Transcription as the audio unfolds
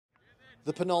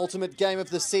The penultimate game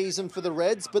of the season for the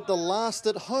Reds, but the last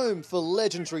at home for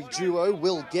legendary duo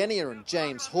Will Genia and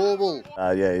James Horwill.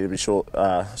 Yeah, he'll be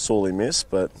sorely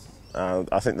missed, but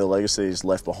I think the legacy he's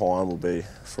left behind will be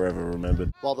forever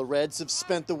remembered. While the Reds have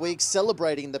spent the week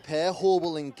celebrating the pair,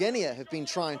 Horwill and Genia have been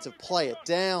trying to play it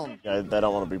down. You know, they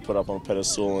don't want to be put up on a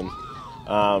pedestal,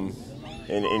 and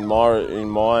in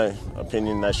my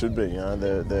opinion, they should be. You know,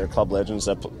 they're club legends.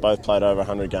 They both played over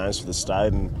 100 games for the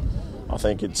state, and I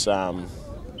think it's they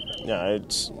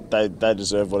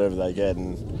deserve whatever they get,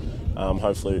 and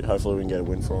hopefully we can get a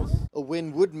win for them. A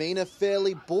win would mean a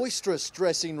fairly boisterous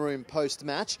dressing room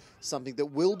post-match, something that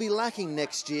will be lacking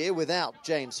next year without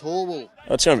James Horwill.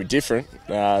 It's going to be different.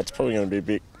 It's probably going to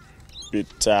be a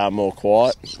bit more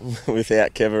quiet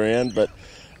without Kev around, but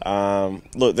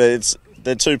look,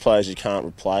 they're two players you can't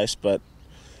replace, but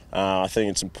I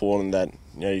think it's important that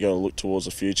you got to look towards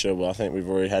the future. Well, I think we've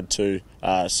already had 17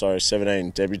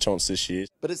 debutants this year.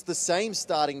 But it's the same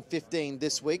starting 15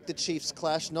 this week. The Chiefs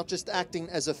clash, not just acting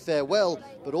as a farewell,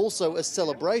 but also a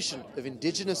celebration of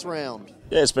Indigenous round.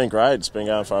 Yeah, it's been great. It's been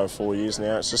going for over 4 years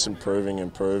now. It's just improving,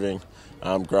 growing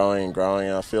and growing.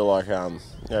 And I feel like,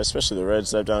 especially the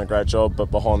Reds, they've done a great job. But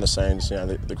behind the scenes,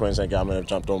 the Queensland government have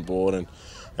jumped on board and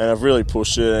have really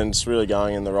pushed it, and it's really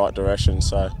going in the right direction.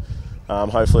 So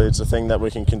hopefully it's a thing that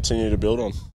we can continue to build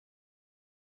on.